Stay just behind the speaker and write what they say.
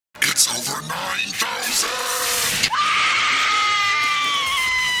It's over 9,000!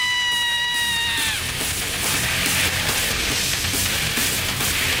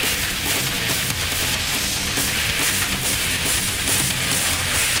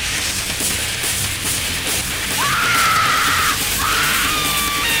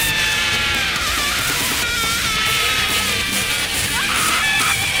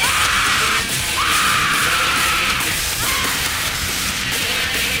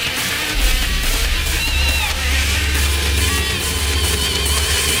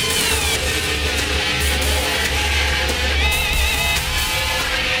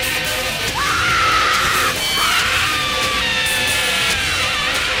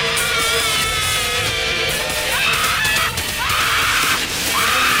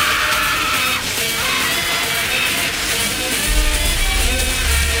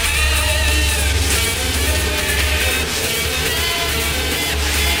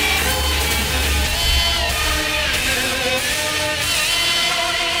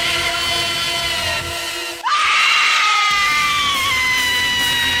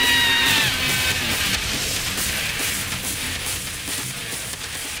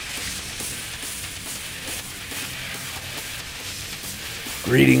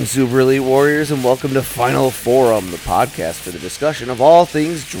 Greetings, Super Elite Warriors, and welcome to Final Forum, the podcast for the discussion of all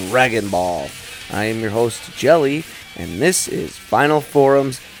things Dragon Ball. I am your host, Jelly, and this is Final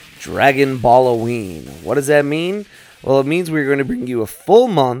Forum's Dragon Ball-oween. What does that mean? Well, it means we're going to bring you a full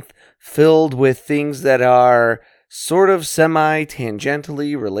month filled with things that are sort of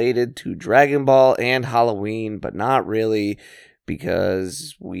semi-tangentially related to Dragon Ball and Halloween, but not really,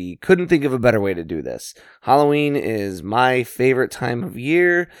 because we couldn't think of a better way to do this. Halloween is my favorite time of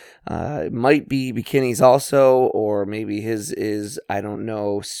year. It might be Bikini's also, or maybe his is, I don't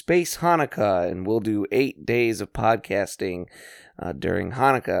know, Space Hanukkah, and we'll do 8 days of podcasting during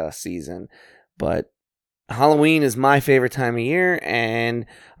Hanukkah season. But Halloween is my favorite time of year, and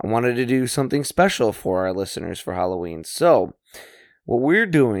I wanted to do something special for our listeners for Halloween. So what we're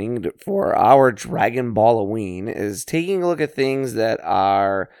doing for our Dragon Ball-oween is taking a look at things that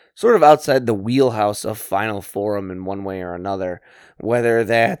are sort of outside the wheelhouse of Final Forum in one way or another, whether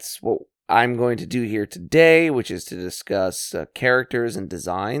that's what I'm going to do here today, which is to discuss characters and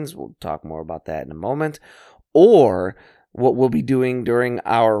designs. We'll talk more about that in a moment, or what we'll be doing during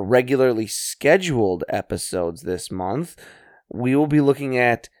our regularly scheduled episodes this month. We will be looking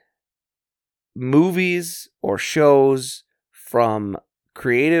at movies or shows from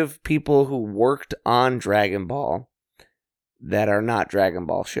creative people who worked on Dragon Ball that are not Dragon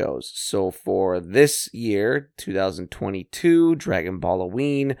Ball shows. So for this year, 2022, Dragon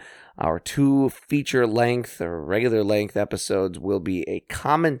Ball-oween, our 2 feature-length or regular-length episodes will be a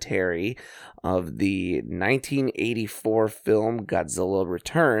commentary of the 1984 film Godzilla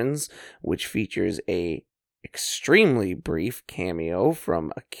Returns, which features a extremely brief cameo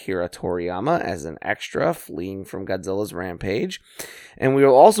from Akira Toriyama as an extra fleeing from Godzilla's rampage. And we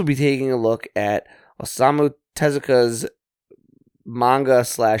will also be taking a look at Osamu Tezuka's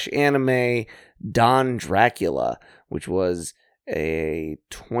manga/anime Don Dracula, which was a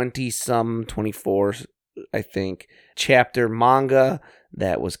 24, I think, chapter manga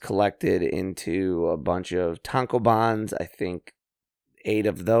that was collected into a bunch of tankobons, I think 8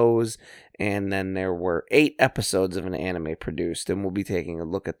 of those, and then there were 8 episodes of an anime produced, and we'll be taking a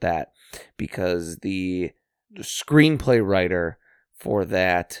look at that because the screenplay writer for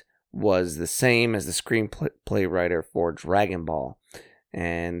that was the same as the screenplay writer for Dragon Ball.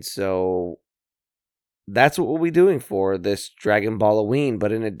 And so that's what we'll be doing for this Dragon Ball-oween.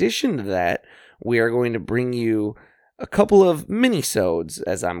 But in addition to that, we are going to bring you a couple of mini-sodes,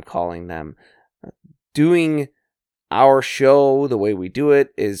 as I'm calling them. Doing our show the way we do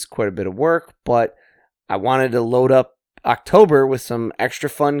it is quite a bit of work, but I wanted to load up October with some extra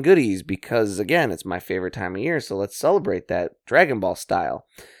fun goodies because, again, it's my favorite time of year, so let's celebrate that Dragon Ball style.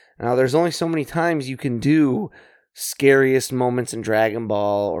 Now, there's only so many times you can do scariest moments in Dragon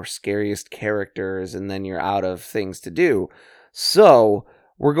Ball or scariest characters, and then you're out of things to do. So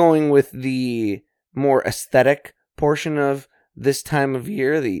we're going with the more aesthetic portion of this time of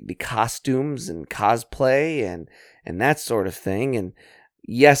year, the costumes and cosplay and that sort of thing. And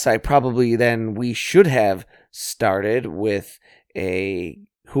yes, we should have started with a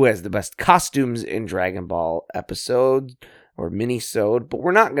who has the best costumes in Dragon Ball episode or mini-sode, but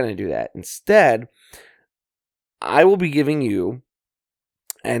we're not going to do that. Instead, I will be giving you,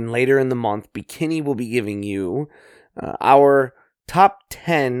 and later in the month, Bikini will be giving you our top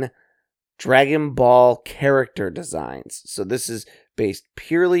 10 Dragon Ball character designs. So this is based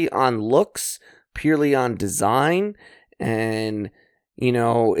purely on looks, purely on design, and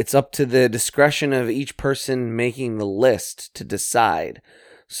it's up to the discretion of each person making the list to decide.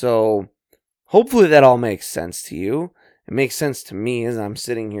 So hopefully that all makes sense to you. It makes sense to me as I'm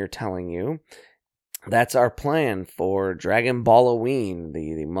sitting here telling you. That's our plan for Dragon Ball-oween,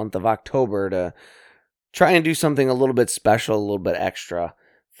 the month of October, to try and do something a little bit special, a little bit extra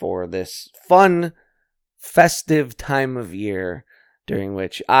for this fun, festive time of year during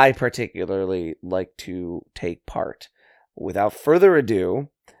which I particularly like to take part. Without further ado,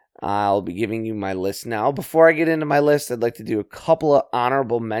 I'll be giving you my list now. Before I get into my list, I'd like to do a couple of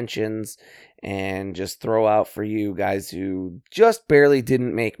honorable mentions and just throw out for you guys who just barely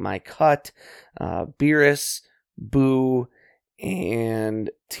didn't make my cut. Beerus, Buu, and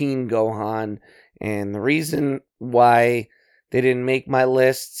Teen Gohan. And the reason why they didn't make my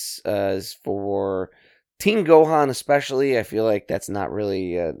lists is for Teen Gohan especially. I feel like that's not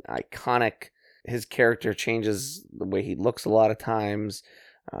really iconic. His character changes the way he looks a lot of times.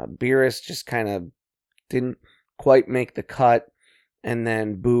 Beerus just kind of didn't quite make the cut. And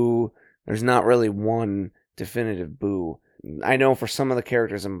then Buu, there's not really one definitive Buu. I know for some of the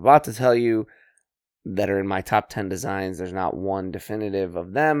characters I'm about to tell you that are in my top 10 designs, there's not one definitive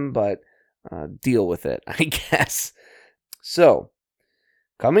of them, but deal with it, I guess. So,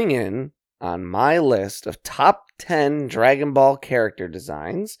 coming in on my list of top 10 Dragon Ball character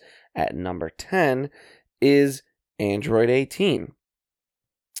designs, at number 10 is Android 18.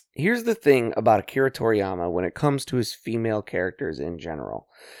 Here's the thing about Akira Toriyama when it comes to his female characters in general.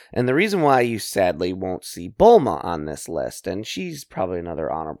 And the reason why you sadly won't see Bulma on this list, and she's probably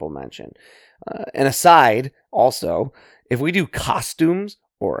another honorable mention. And aside, also, if we do costumes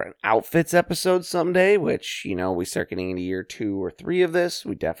or an outfits episode someday, which, we start getting into year 2 or 3 of this,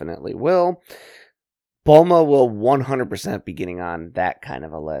 we definitely will. Bulma will 100% be getting on that kind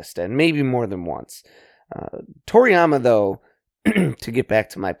of a list, and maybe more than once. Toriyama, though, to get back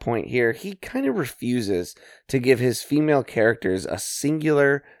to my point here, he kind of refuses to give his female characters a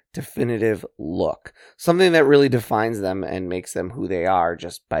singular, definitive look. Something that really defines them and makes them who they are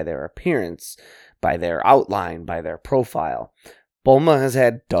just by their appearance, by their outline, by their profile. Bulma has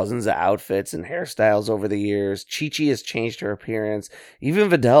had dozens of outfits and hairstyles over the years. Chi-Chi has changed her appearance. Even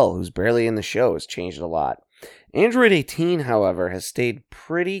Videl, who's barely in the show, has changed a lot. Android 18, however, has stayed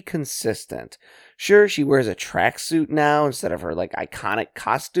pretty consistent. Sure, she wears a tracksuit now instead of her iconic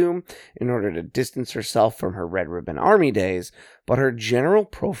costume in order to distance herself from her Red Ribbon Army days, but her general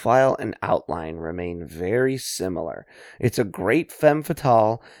profile and outline remain very similar. It's a great femme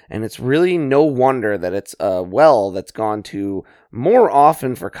fatale, and it's really no wonder that it's a well that's gone to more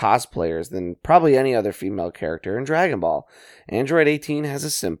often for cosplayers than probably any other female character in Dragon Ball. Android 18 has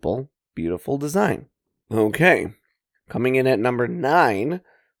a simple, beautiful design. Okay, coming in at number 9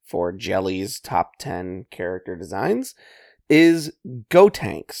 for Jelly's top 10 character designs is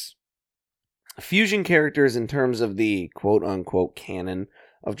Gotenks. Fusion characters in terms of the quote-unquote canon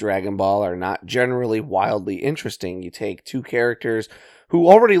of Dragon Ball are not generally wildly interesting. You take two characters who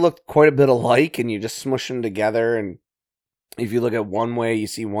already look quite a bit alike and you just smush them together, and if you look at one way, you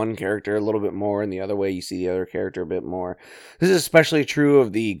see one character a little bit more, and the other way, you see the other character a bit more. This is especially true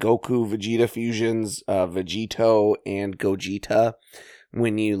of the Goku-Vegeta fusions, Vegeto and Gogeta.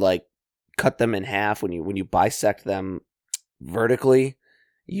 When you cut them in half, when you bisect them vertically,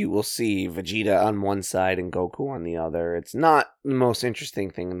 you will see Vegeta on one side and Goku on the other. It's not the most interesting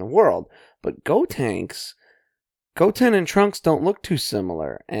thing in the world, but Goten and Trunks don't look too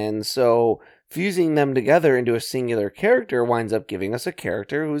similar, and so fusing them together into a singular character winds up giving us a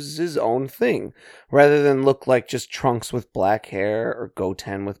character who's his own thing, rather than look like just Trunks with black hair or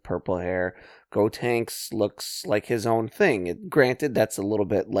Goten with purple hair. Gotenks looks like his own thing. Granted, that's a little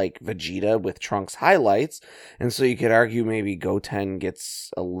bit like Vegeta with Trunks highlights, and so you could argue maybe Goten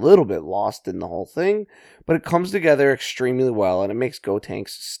gets a little bit lost in the whole thing, but it comes together extremely well, and it makes Gotenks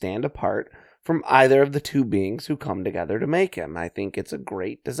stand apart from either of the two beings who come together to make him. I think it's a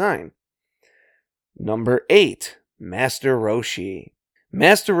great design. Number 8, Master Roshi.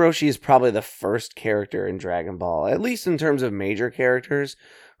 Master Roshi is probably the first character in Dragon Ball, at least in terms of major characters,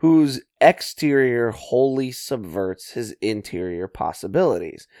 whose exterior wholly subverts his interior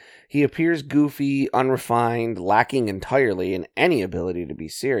possibilities. He appears goofy, unrefined, lacking entirely in any ability to be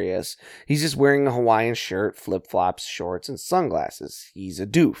serious. He's just wearing a Hawaiian shirt, flip-flops, shorts, and sunglasses. He's a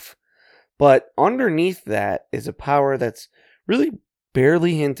doof. But underneath that is a power that's really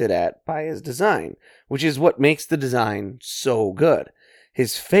barely hinted at by his design, which is what makes the design so good.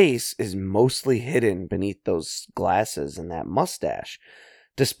 His face is mostly hidden beneath those glasses and that mustache.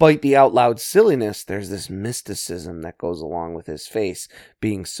 Despite the out loud silliness, there's this mysticism that goes along with his face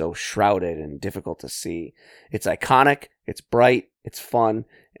being so shrouded and difficult to see. It's iconic, it's bright, it's fun,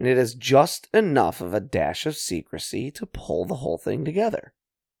 and it has just enough of a dash of secrecy to pull the whole thing together.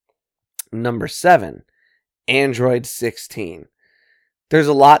 Number 7, Android 16. There's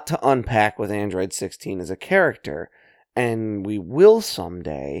a lot to unpack with Android 16 as a character, and we will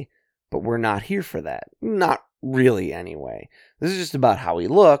someday, but we're not here for that. Not really, anyway. This is just about how he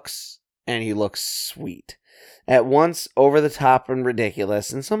looks, and he looks sweet. At once over the top and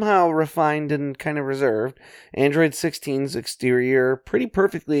ridiculous, and somehow refined and kind of reserved, Android 16's exterior pretty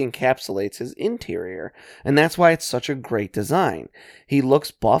perfectly encapsulates his interior, and that's why it's such a great design. He looks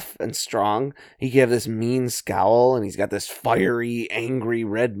buff and strong, he can have this mean scowl, and he's got this fiery, angry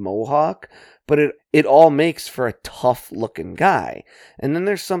red mohawk, but it all makes for a tough-looking guy. And then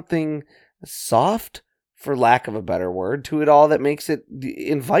there's something soft, for lack of a better word, to it all that makes it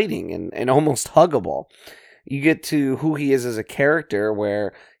inviting and almost huggable. You get to who he is as a character,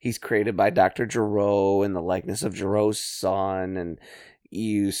 where he's created by Dr. Gero in the likeness of Gero's son, and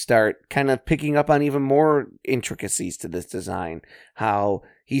you start kind of picking up on even more intricacies to this design. How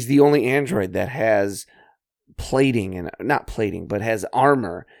he's the only android that has plating, and not plating, but has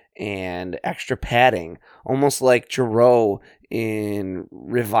armor and extra padding, almost like Gero in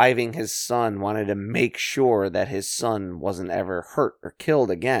reviving his son wanted to make sure that his son wasn't ever hurt or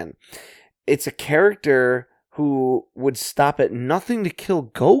killed again. It's a character who would stop at nothing to kill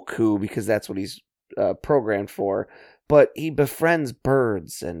Goku because that's what he's programmed for, but he befriends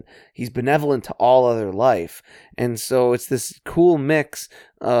birds and he's benevolent to all other life. And so it's this cool mix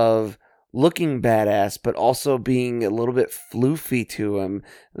of looking badass, but also being a little bit floofy to him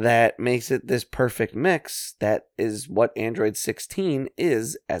that makes it this perfect mix that is what Android 16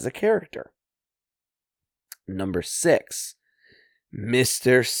 is as a character. Number 6,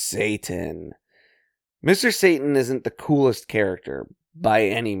 Mr. Satan. Mr. Satan isn't the coolest character by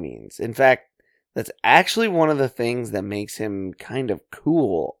any means. In fact, that's actually one of the things that makes him kind of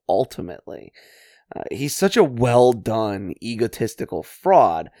cool, ultimately. He's such a well-done, egotistical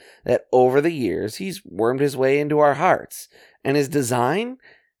fraud that over the years, he's wormed his way into our hearts. And his design,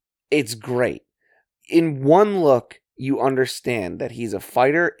 it's great. In one look, you understand that he's a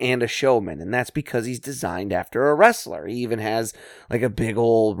fighter and a showman, and that's because he's designed after a wrestler. He even has like a big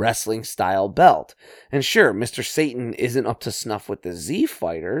old wrestling style belt. And sure, Mr. Satan isn't up to snuff with the Z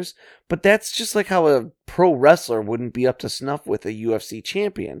fighters, but that's just like how a pro wrestler wouldn't be up to snuff with a UFC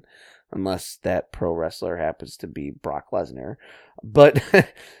champion, unless that pro wrestler happens to be Brock Lesnar. But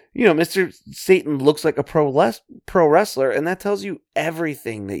Mr. Satan looks like a pro wrestler, and that tells you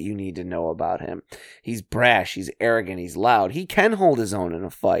everything that you need to know about him. He's brash, he's arrogant, he's loud. He can hold his own in a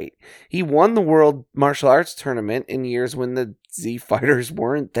fight. He won the World Martial Arts Tournament in years when the Z fighters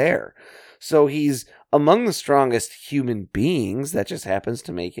weren't there. So he's among the strongest human beings. That just happens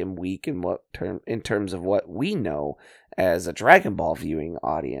to make him weak in terms of what we know as a Dragon Ball viewing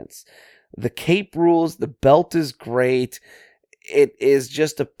audience. The cape rules, the belt is great. It is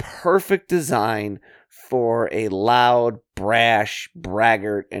just a perfect design for a loud, brash,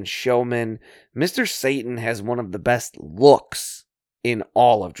 braggart, and showman. Mr. Satan has one of the best looks in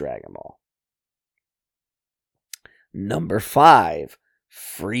all of Dragon Ball. Number 5,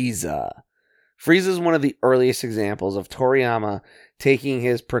 Frieza. Frieza is one of the earliest examples of Toriyama taking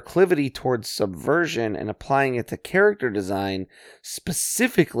his proclivity towards subversion and applying it to character design,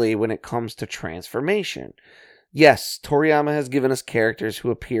 specifically when it comes to transformation. Yes, Toriyama has given us characters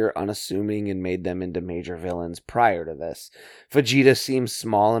who appear unassuming and made them into major villains prior to this. Vegeta seems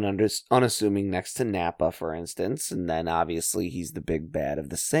small and unassuming next to Nappa, for instance, and then obviously he's the big bad of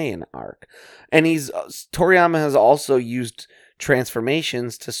the Saiyan arc. And Toriyama has also used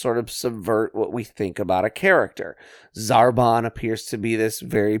transformations to sort of subvert what we think about a character. Zarbon appears to be this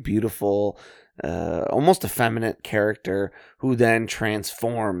very beautiful, almost effeminate character who then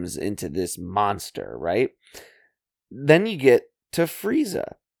transforms into this monster, right? Then you get to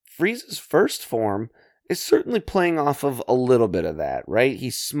Frieza. Frieza's first form is certainly playing off of a little bit of that, right?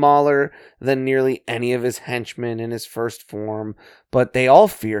 He's smaller than nearly any of his henchmen in his first form, but they all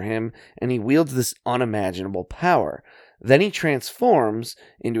fear him, and he wields this unimaginable power. Then he transforms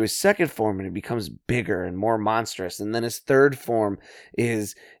into his second form, and he becomes bigger and more monstrous, and then his third form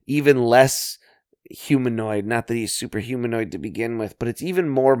is even less humanoid. Not that he's super humanoid to begin with, but it's even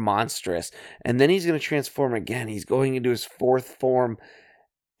more monstrous. And then he's going to transform again. He's going into his fourth form,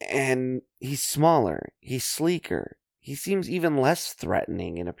 and he's smaller, he's sleeker, he seems even less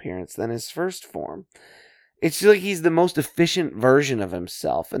threatening in appearance than his first form. It's like he's the most efficient version of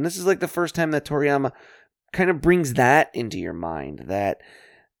himself, and this is like the first time that Toriyama kind of brings that into your mind, that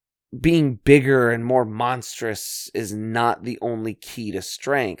being bigger and more monstrous is not the only key to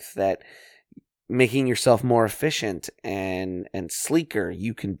strength, that making yourself more efficient and sleeker,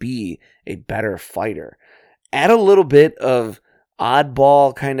 you can be a better fighter. Add a little bit of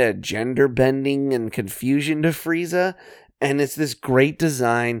oddball kind of gender bending and confusion to Frieza, and it's this great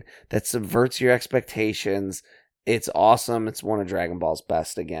design that subverts your expectations. It's awesome. It's one of Dragon Ball's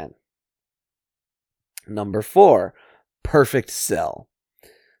best again. Number 4, Perfect Cell.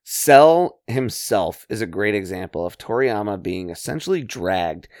 Cell himself is a great example of Toriyama being essentially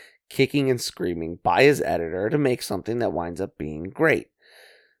dragged, kicking and screaming by his editor to make something that winds up being great.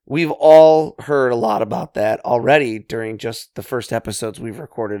 We've all heard a lot about that already during just the first episodes we've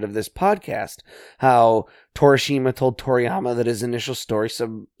recorded of this podcast. How Torishima told Toriyama that his initial story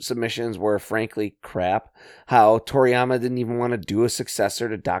submissions were frankly crap. How Toriyama didn't even want to do a successor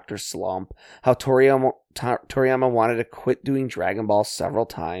to Dr. Slump. How Toriyama wanted to quit doing Dragon Ball several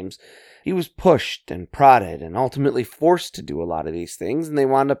times. He was pushed and prodded and ultimately forced to do a lot of these things, and they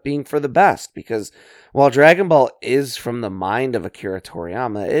wound up being for the best, because while Dragon Ball is from the mind of Akira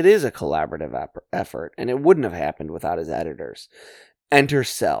Toriyama, it is a collaborative effort, and it wouldn't have happened without his editors. Enter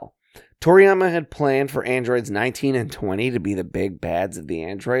Cell. Toriyama had planned for androids 19 and 20 to be the big bads of the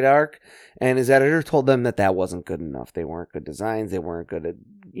android arc, and his editor told them that that wasn't good enough. They weren't good designs, they weren't good at,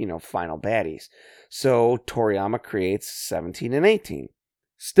 final baddies. So Toriyama creates 17 and 18.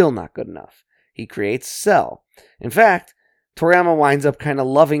 Still not good enough. He creates Cell. In fact, Toriyama winds up kind of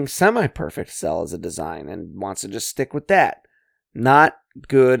loving semi-perfect Cell as a design and wants to just stick with that. Not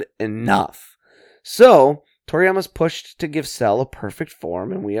good enough. So, Toriyama's pushed to give Cell a perfect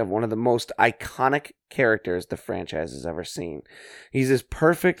form, and we have one of the most iconic characters the franchise has ever seen. He's this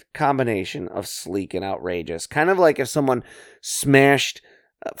perfect combination of sleek and outrageous. Kind of like if someone smashed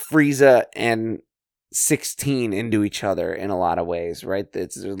Frieza and 16 into each other in a lot of ways, right?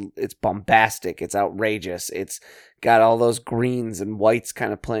 It's bombastic, it's outrageous, it's got all those greens and whites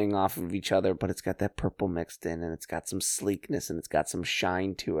kind of playing off of each other, but it's got that purple mixed in, and it's got some sleekness, and it's got some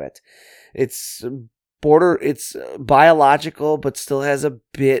shine to it. It's biological, but still has a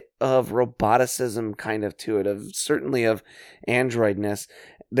bit of roboticism kind of to it, certainly of androidness.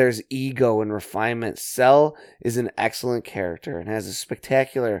 There's ego and refinement. Cell is an excellent character and has a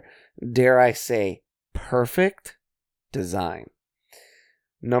spectacular, dare I say, perfect design.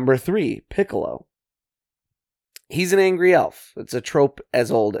 Number 3, Piccolo. He's an angry elf. It's a trope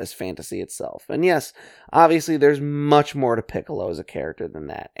as old as fantasy itself. And yes, obviously there's much more to Piccolo as a character than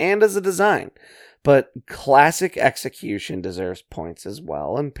that, and as a design. But classic execution deserves points as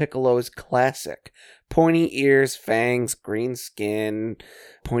well, and Piccolo is classic. Pointy ears, fangs, green skin,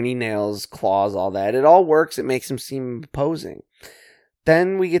 pointy nails, claws, all that. It all works. It makes him seem imposing.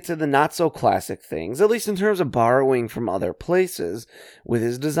 Then we get to the not-so-classic things, at least in terms of borrowing from other places, with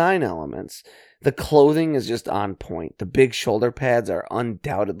his design elements. The clothing is just on point. The big shoulder pads are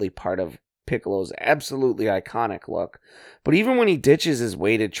undoubtedly part of Piccolo's absolutely iconic look. But even when he ditches his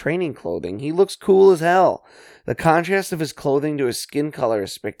weighted training clothing, he looks cool as hell. The contrast of his clothing to his skin color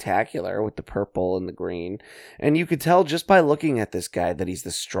is spectacular, with the purple and the green, and you could tell just by looking at this guy that he's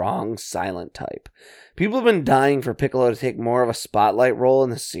the strong, silent type. People have been dying for Piccolo to take more of a spotlight role in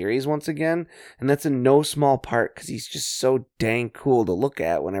the series once again, and that's in no small part because he's just so dang cool to look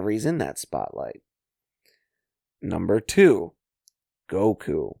at whenever he's in that spotlight. Number 2,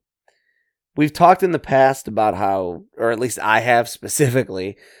 Goku. We've talked in the past about how, or at least I have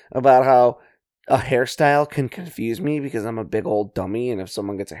specifically, about how a hairstyle can confuse me because I'm a big old dummy, and if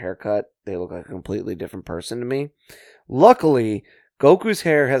someone gets a haircut, they look like a completely different person to me. Luckily, Goku's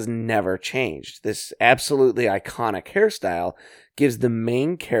hair has never changed. This absolutely iconic hairstyle gives the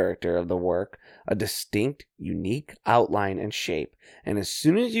main character of the work a distinct, unique outline and shape, and as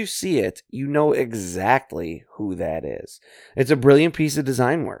soon as you see it, you know exactly who that is. It's a brilliant piece of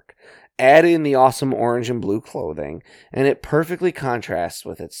design work. Add in the awesome orange and blue clothing, and it perfectly contrasts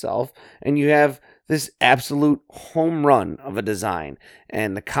with itself, and you have this absolute home run of a design.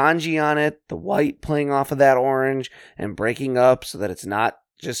 And the kanji on it, the white playing off of that orange and breaking up so that it's not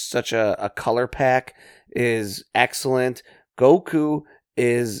just such a color pack, is excellent. Goku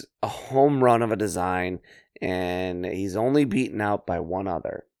is a home run of a design, and he's only beaten out by one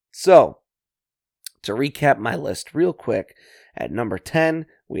other. So, to recap my list real quick, at number 10,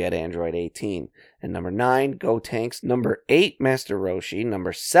 we had Android 18. At number 9, Gotenks. Number 8, Master Roshi.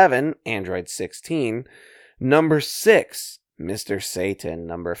 Number 7, Android 16. Number 6, Mr. Satan.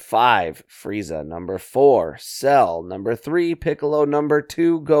 Number 5, Frieza. Number 4, Cell. Number 3, Piccolo. Number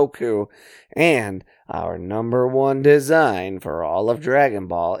 2, Goku. And our number 1 design for all of Dragon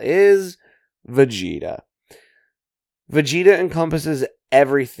Ball is Vegeta. Vegeta encompasses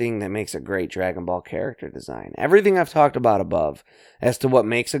everything that makes a great Dragon Ball character design. Everything I've talked about above as to what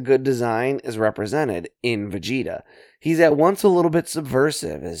makes a good design is represented in Vegeta. He's at once a little bit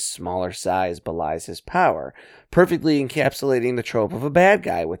subversive, his smaller size belies his power, perfectly encapsulating the trope of a bad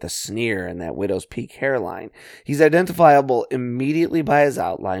guy with a sneer and that widow's peak hairline. He's identifiable immediately by his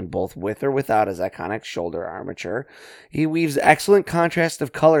outline, both with or without his iconic shoulder armature. He weaves excellent contrast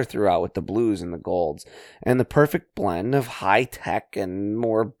of color throughout with the blues and the golds, and the perfect blend of high-tech and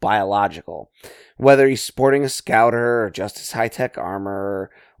more biological. Whether he's sporting a scouter or just his high-tech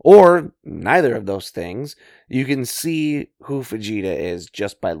armor, or neither of those things, you can see who Vegeta is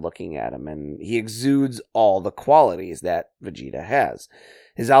just by looking at him, and he exudes all the qualities that Vegeta has.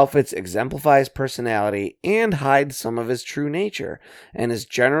 His outfits exemplify his personality and hide some of his true nature, and his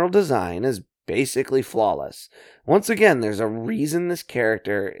general design is basically flawless. Once again, there's a reason this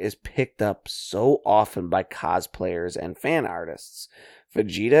character is picked up so often by cosplayers and fan artists.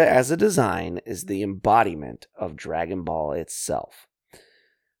 Vegeta as a design is the embodiment of Dragon Ball itself.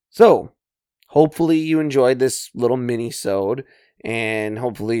 So, hopefully you enjoyed this little mini-sode, and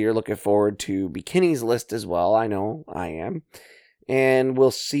hopefully you're looking forward to Bikini's list as well. I know I am. And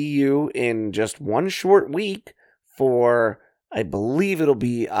we'll see you in just one short week for, I believe it'll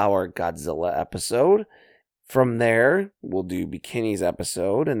be our Godzilla episode. From there, we'll do Bikini's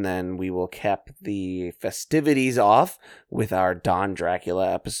episode, and then we will cap the festivities off with our Don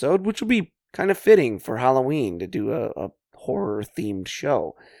Dracula episode, which will be kind of fitting for Halloween to do a horror-themed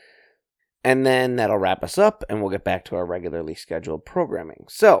show. And then that'll wrap us up, and we'll get back to our regularly scheduled programming.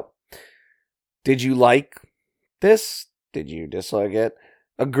 So, did you like this? Did you dislike it?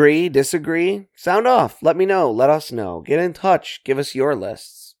 Agree? Disagree? Sound off. Let me know. Let us know. Get in touch. Give us your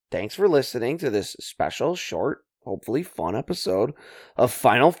lists. Thanks for listening to this special, short, hopefully fun episode of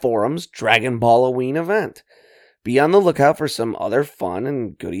Final Forum's Dragon Ball-oween event. Be on the lookout for some other fun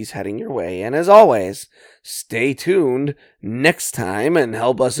and goodies heading your way. And as always, stay tuned next time and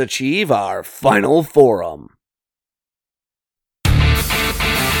help us achieve our Final Forum.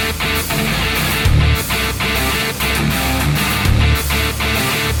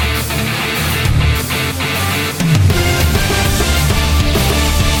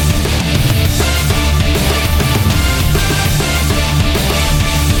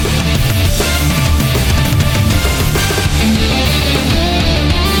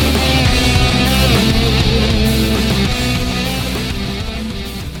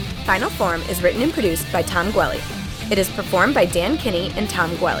 Final Form is written and produced by Tom Gwelly. It is performed by Dan Kinney and Tom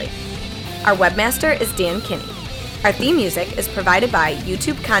Gwelly. Our webmaster is Dan Kinney. Our theme music is provided by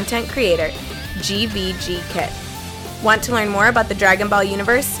YouTube content creator GVG Kid. Want to learn more about the Dragon Ball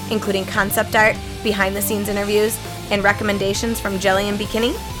universe, including concept art, behind-the-scenes interviews, and recommendations from Jelly and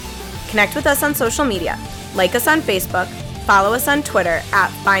Bikini? Connect with us on social media. Like us on Facebook. Follow us on Twitter at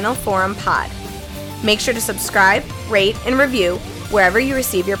Final Forum Pod. Make sure to subscribe, rate, and review wherever you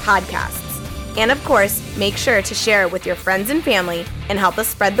receive your podcasts. And of course, make sure to share it with your friends and family and help us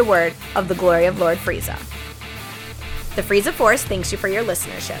spread the word of the glory of Lord Frieza. The Frieza Force thanks you for your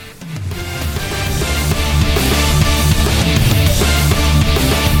listenership.